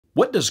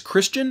What does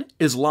Christian,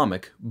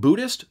 Islamic,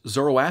 Buddhist,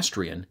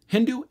 Zoroastrian,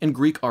 Hindu, and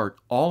Greek art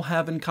all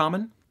have in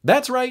common?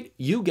 That's right,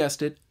 you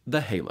guessed it,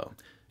 the halo.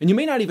 And you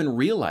may not even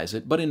realize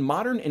it, but in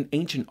modern and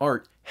ancient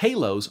art,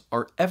 halos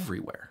are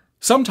everywhere.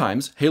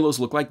 Sometimes halos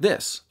look like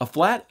this, a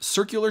flat,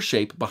 circular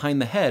shape behind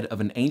the head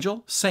of an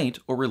angel, saint,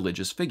 or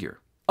religious figure.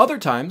 Other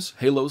times,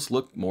 halos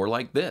look more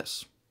like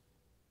this.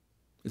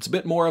 It's a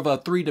bit more of a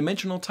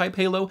three-dimensional type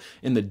halo,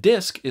 and the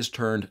disc is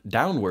turned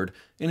downward,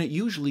 and it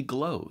usually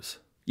glows.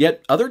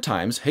 Yet other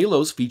times,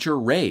 halos feature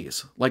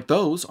rays, like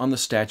those on the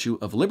Statue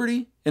of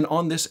Liberty and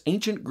on this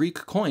ancient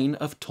Greek coin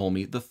of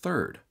Ptolemy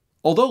III.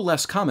 Although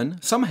less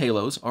common, some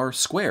halos are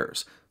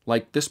squares,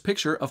 like this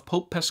picture of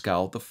Pope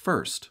Paschal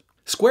I.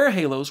 Square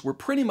halos were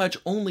pretty much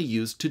only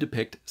used to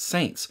depict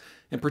saints,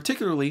 and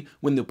particularly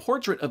when the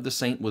portrait of the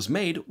saint was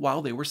made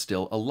while they were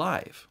still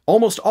alive.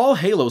 Almost all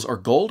halos are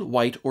gold,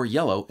 white, or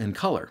yellow in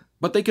color,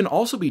 but they can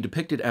also be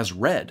depicted as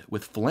red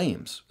with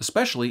flames,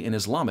 especially in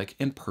Islamic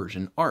and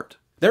Persian art.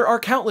 There are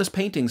countless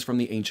paintings from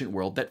the ancient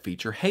world that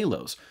feature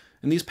halos,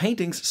 and these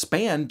paintings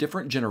span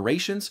different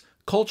generations,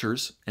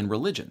 cultures, and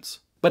religions.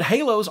 But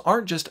halos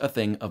aren't just a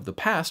thing of the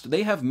past,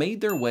 they have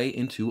made their way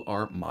into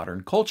our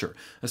modern culture,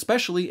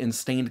 especially in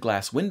stained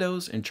glass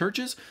windows in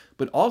churches,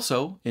 but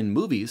also in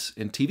movies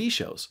and TV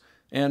shows.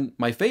 And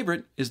my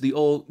favorite is the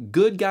old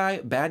good guy,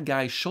 bad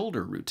guy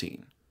shoulder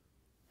routine.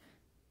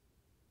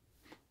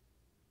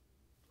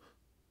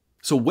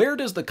 So where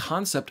does the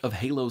concept of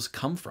halos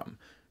come from?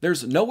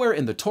 There's nowhere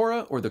in the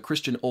Torah or the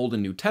Christian Old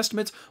and New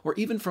Testaments, or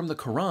even from the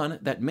Quran,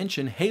 that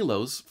mention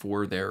halos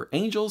for their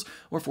angels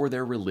or for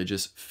their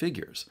religious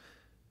figures.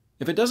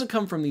 If it doesn't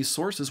come from these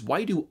sources,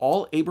 why do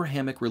all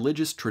Abrahamic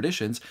religious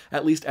traditions,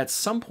 at least at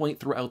some point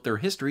throughout their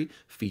history,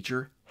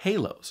 feature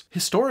halos?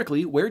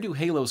 Historically, where do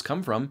halos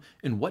come from,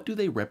 and what do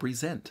they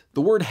represent?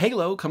 The word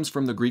halo comes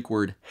from the Greek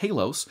word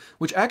halos,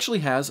 which actually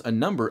has a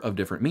number of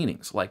different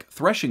meanings, like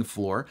threshing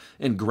floor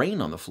and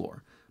grain on the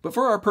floor. But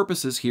for our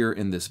purposes here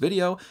in this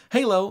video,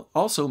 halo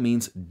also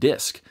means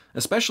disk,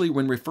 especially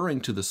when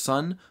referring to the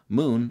sun,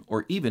 moon,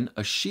 or even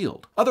a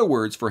shield. Other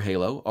words for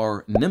halo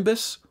are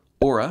nimbus,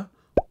 aura,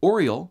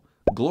 aureole,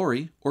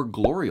 glory, or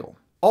gloriole.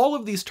 All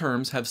of these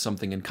terms have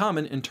something in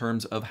common in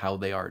terms of how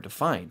they are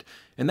defined,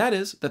 and that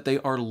is that they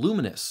are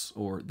luminous,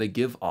 or they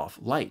give off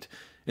light.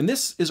 And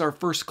this is our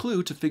first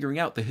clue to figuring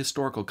out the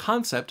historical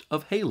concept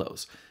of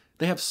halos.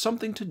 They have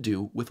something to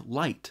do with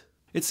light.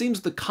 It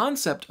seems the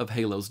concept of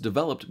halos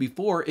developed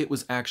before it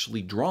was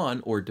actually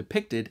drawn or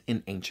depicted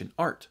in ancient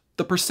art.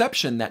 The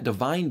perception that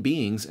divine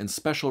beings and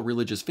special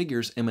religious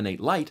figures emanate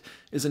light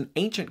is an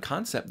ancient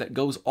concept that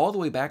goes all the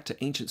way back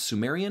to ancient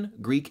Sumerian,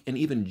 Greek, and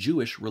even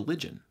Jewish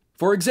religion.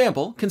 For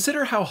example,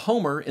 consider how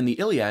Homer in the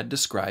Iliad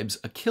describes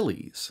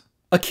Achilles.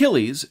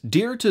 Achilles,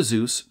 dear to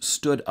Zeus,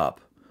 stood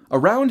up.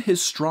 Around his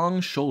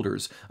strong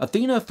shoulders,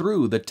 Athena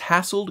threw the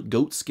tasseled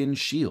goatskin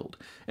shield,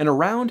 and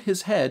around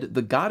his head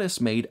the goddess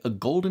made a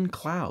golden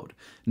cloud.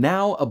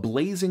 Now a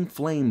blazing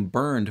flame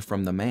burned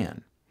from the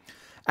man.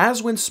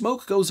 As when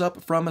smoke goes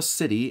up from a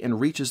city and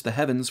reaches the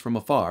heavens from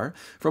afar,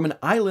 from an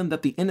island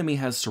that the enemy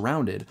has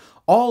surrounded,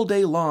 all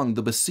day long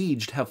the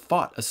besieged have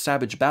fought a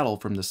savage battle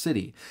from the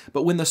city.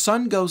 But when the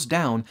sun goes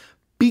down,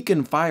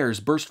 beacon fires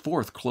burst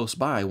forth close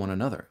by one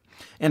another.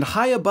 And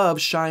high above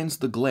shines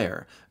the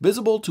glare,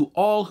 visible to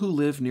all who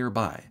live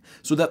nearby,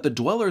 so that the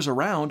dwellers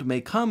around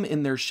may come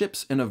in their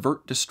ships and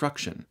avert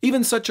destruction.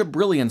 Even such a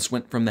brilliance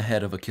went from the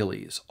head of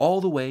Achilles,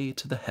 all the way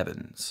to the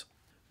heavens.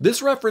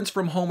 This reference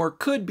from Homer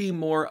could be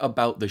more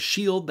about the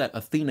shield that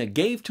Athena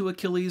gave to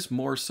Achilles,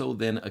 more so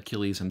than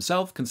Achilles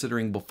himself,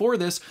 considering before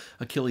this,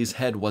 Achilles'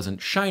 head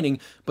wasn't shining,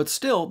 but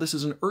still, this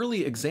is an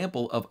early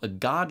example of a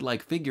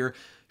godlike figure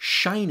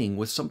shining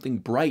with something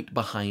bright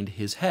behind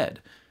his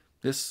head.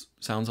 This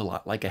sounds a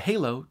lot like a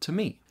halo to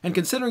me. And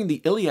considering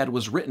the Iliad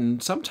was written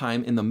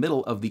sometime in the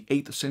middle of the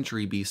 8th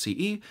century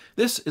BCE,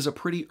 this is a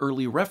pretty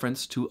early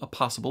reference to a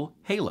possible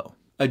halo.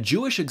 A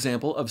Jewish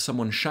example of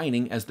someone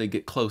shining as they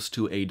get close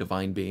to a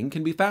divine being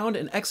can be found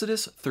in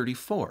Exodus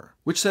 34,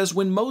 which says,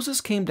 "When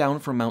Moses came down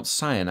from Mount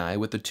Sinai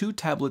with the 2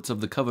 tablets of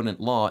the covenant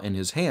law in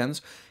his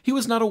hands, he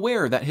was not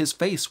aware that his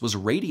face was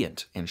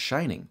radiant and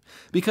shining,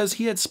 because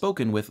he had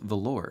spoken with the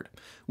Lord.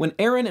 When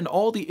Aaron and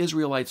all the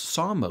Israelites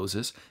saw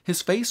Moses,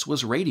 his face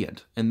was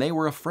radiant, and they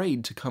were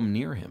afraid to come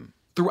near him."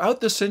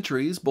 Throughout the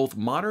centuries, both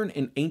modern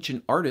and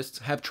ancient artists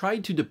have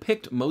tried to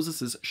depict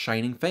Moses'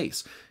 shining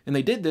face, and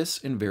they did this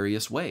in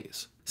various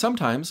ways.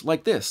 Sometimes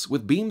like this,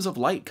 with beams of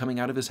light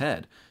coming out of his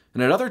head,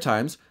 and at other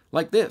times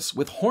like this,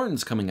 with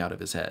horns coming out of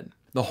his head.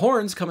 The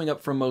horns coming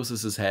up from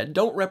Moses' head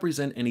don't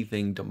represent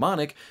anything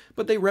demonic,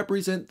 but they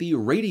represent the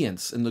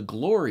radiance and the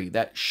glory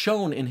that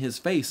shone in his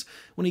face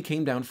when he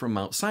came down from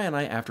Mount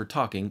Sinai after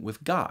talking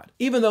with God.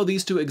 Even though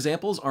these two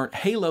examples aren't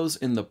halos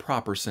in the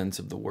proper sense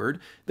of the word,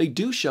 they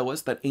do show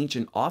us that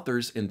ancient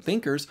authors and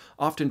thinkers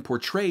often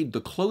portrayed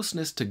the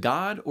closeness to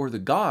God or the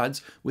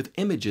gods with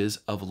images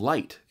of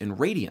light and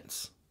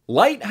radiance.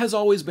 Light has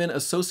always been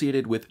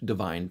associated with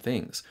divine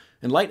things,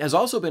 and light has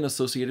also been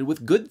associated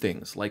with good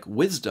things like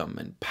wisdom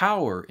and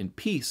power and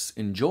peace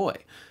and joy.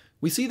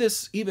 We see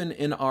this even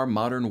in our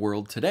modern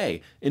world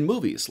today, in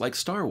movies like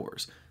Star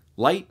Wars.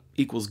 Light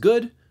equals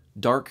good,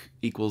 dark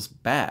equals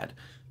bad.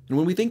 And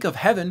when we think of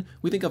heaven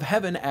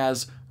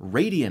as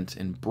radiant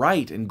and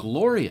bright and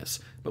glorious.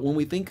 But when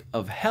we think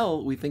of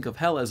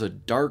hell as a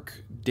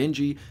dark,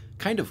 dingy,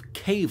 kind of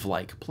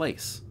cave-like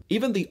place.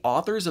 Even the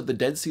authors of the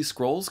Dead Sea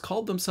Scrolls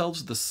called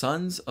themselves the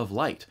Sons of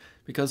Light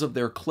because of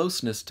their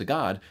closeness to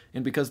God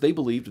and because they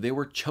believed they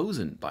were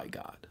chosen by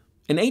God.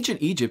 In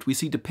ancient Egypt, we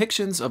see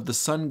depictions of the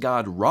sun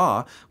god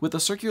Ra with a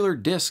circular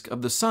disk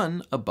of the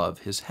sun above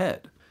his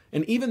head.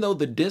 And even though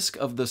the disk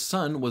of the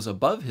sun was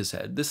above his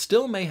head, this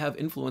still may have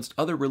influenced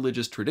other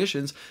religious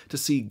traditions to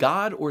see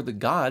God or the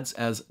gods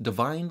as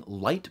divine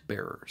light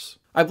bearers.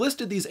 I've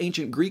listed these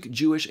ancient Greek,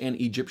 Jewish, and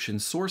Egyptian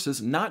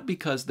sources not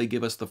because they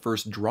give us the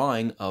first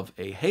drawing of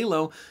a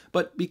halo,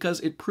 but because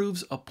it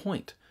proves a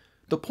point.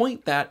 The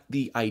point that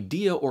the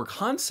idea or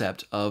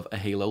concept of a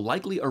halo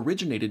likely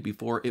originated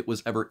before it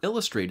was ever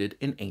illustrated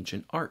in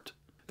ancient art.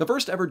 The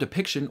first ever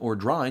depiction or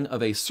drawing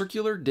of a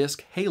circular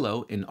disc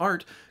halo in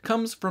art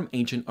comes from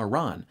ancient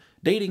Iran,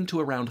 dating to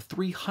around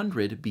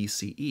 300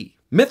 BCE.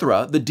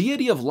 Mithra, the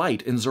deity of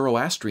light in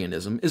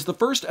Zoroastrianism, is the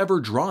first ever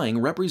drawing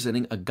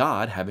representing a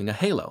god having a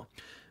halo.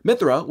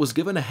 Mithra was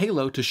given a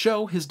halo to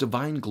show his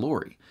divine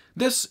glory.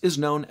 This is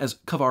known as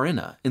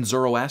Kavarina in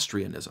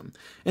Zoroastrianism,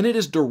 and it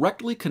is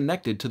directly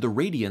connected to the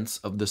radiance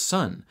of the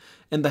sun,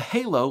 and the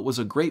halo was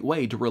a great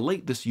way to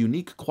relate this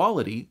unique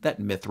quality that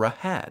Mithra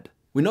had.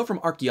 We know from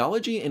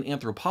archaeology and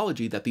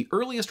anthropology that the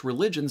earliest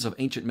religions of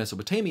ancient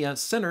Mesopotamia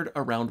centered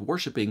around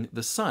worshiping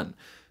the sun,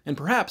 and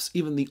perhaps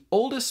even the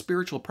oldest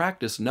spiritual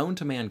practice known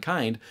to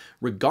mankind,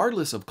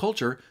 regardless of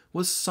culture,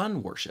 was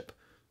sun worship.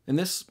 And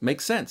this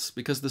makes sense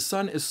because the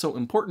sun is so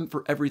important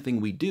for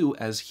everything we do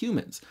as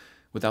humans.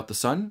 Without the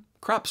sun,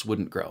 crops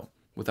wouldn't grow.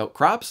 Without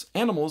crops,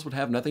 animals would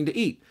have nothing to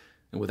eat.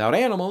 And without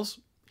animals,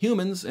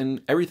 humans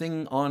and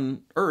everything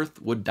on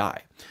Earth would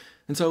die.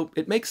 And so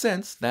it makes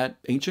sense that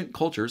ancient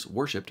cultures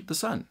worshipped the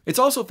sun. It's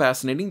also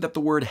fascinating that the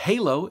word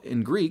halo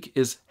in Greek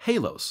is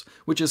halos,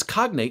 which is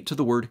cognate to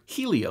the word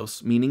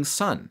helios, meaning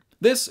sun.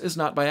 This is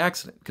not by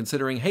accident,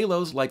 considering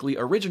halos likely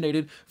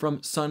originated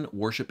from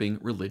sun-worshipping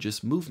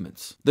religious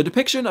movements. The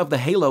depiction of the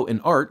halo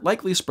in art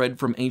likely spread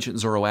from ancient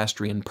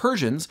Zoroastrian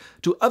Persians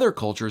to other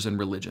cultures and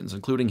religions,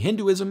 including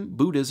Hinduism,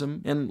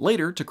 Buddhism, and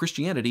later to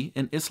Christianity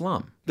and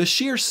Islam. The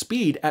sheer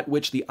speed at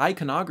which the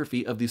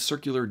iconography of the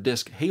circular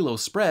disc halo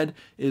spread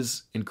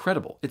is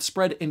incredible. It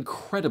spread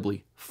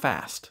incredibly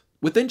fast.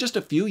 Within just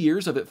a few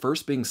years of it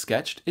first being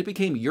sketched, it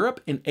became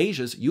Europe and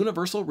Asia's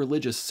universal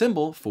religious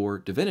symbol for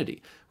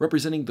divinity,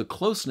 representing the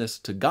closeness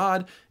to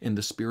God in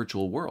the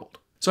spiritual world.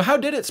 So how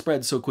did it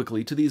spread so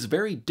quickly to these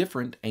very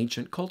different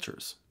ancient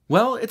cultures?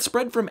 Well, it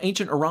spread from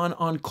ancient Iran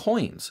on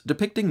coins,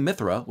 depicting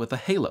Mithra with a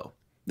halo.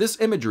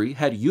 This imagery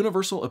had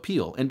universal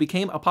appeal and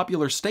became a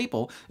popular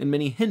staple in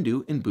many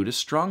Hindu and Buddhist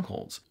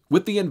strongholds.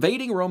 With the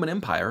invading Roman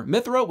Empire,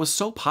 Mithra was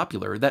so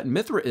popular that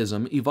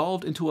Mithraism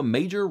evolved into a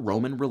major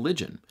Roman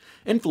religion,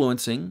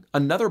 influencing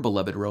another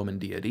beloved Roman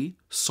deity,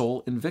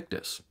 Sol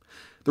Invictus.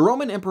 The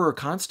Roman Emperor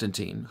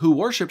Constantine, who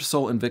worshipped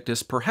Sol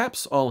Invictus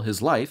perhaps all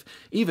his life,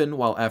 even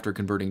while after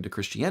converting to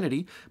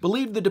Christianity,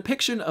 believed the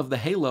depiction of the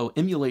halo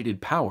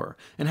emulated power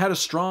and had a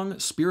strong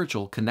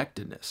spiritual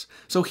connectedness.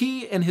 So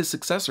he and his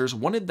successors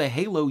wanted the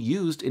halo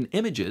used in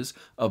images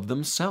of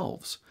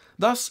themselves,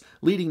 thus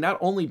leading not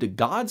only to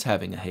gods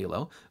having a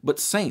halo, but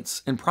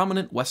saints and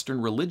prominent Western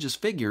religious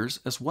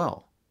figures as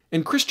well.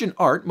 In Christian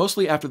art,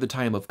 mostly after the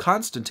time of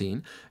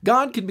Constantine,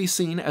 God can be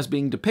seen as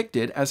being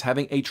depicted as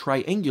having a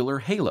triangular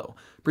halo,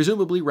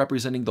 presumably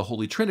representing the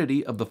Holy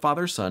Trinity of the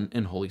Father, Son,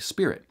 and Holy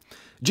Spirit.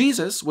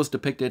 Jesus was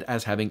depicted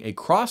as having a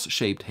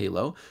cross-shaped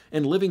halo,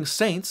 and living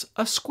saints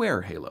a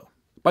square halo.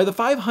 By the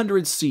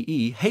 500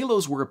 CE,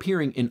 halos were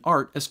appearing in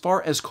art as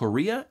far as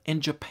Korea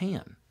and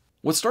Japan.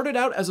 What started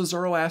out as a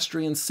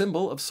Zoroastrian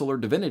symbol of solar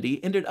divinity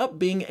ended up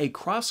being a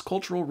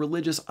cross-cultural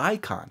religious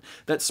icon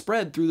that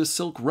spread through the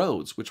Silk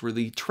Roads, which were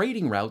the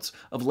trading routes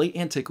of late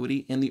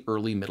antiquity and the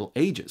early Middle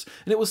Ages.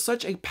 And it was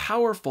such a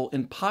powerful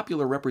and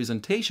popular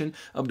representation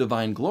of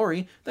divine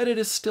glory that it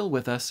is still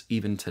with us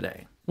even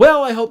today.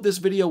 Well, I hope this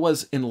video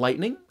was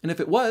enlightening, and if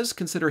it was,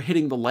 consider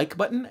hitting the like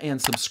button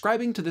and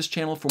subscribing to this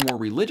channel for more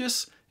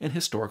religious and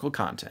historical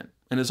content.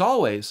 And as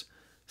always,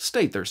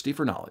 stay thirsty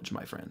for knowledge,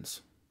 my friends.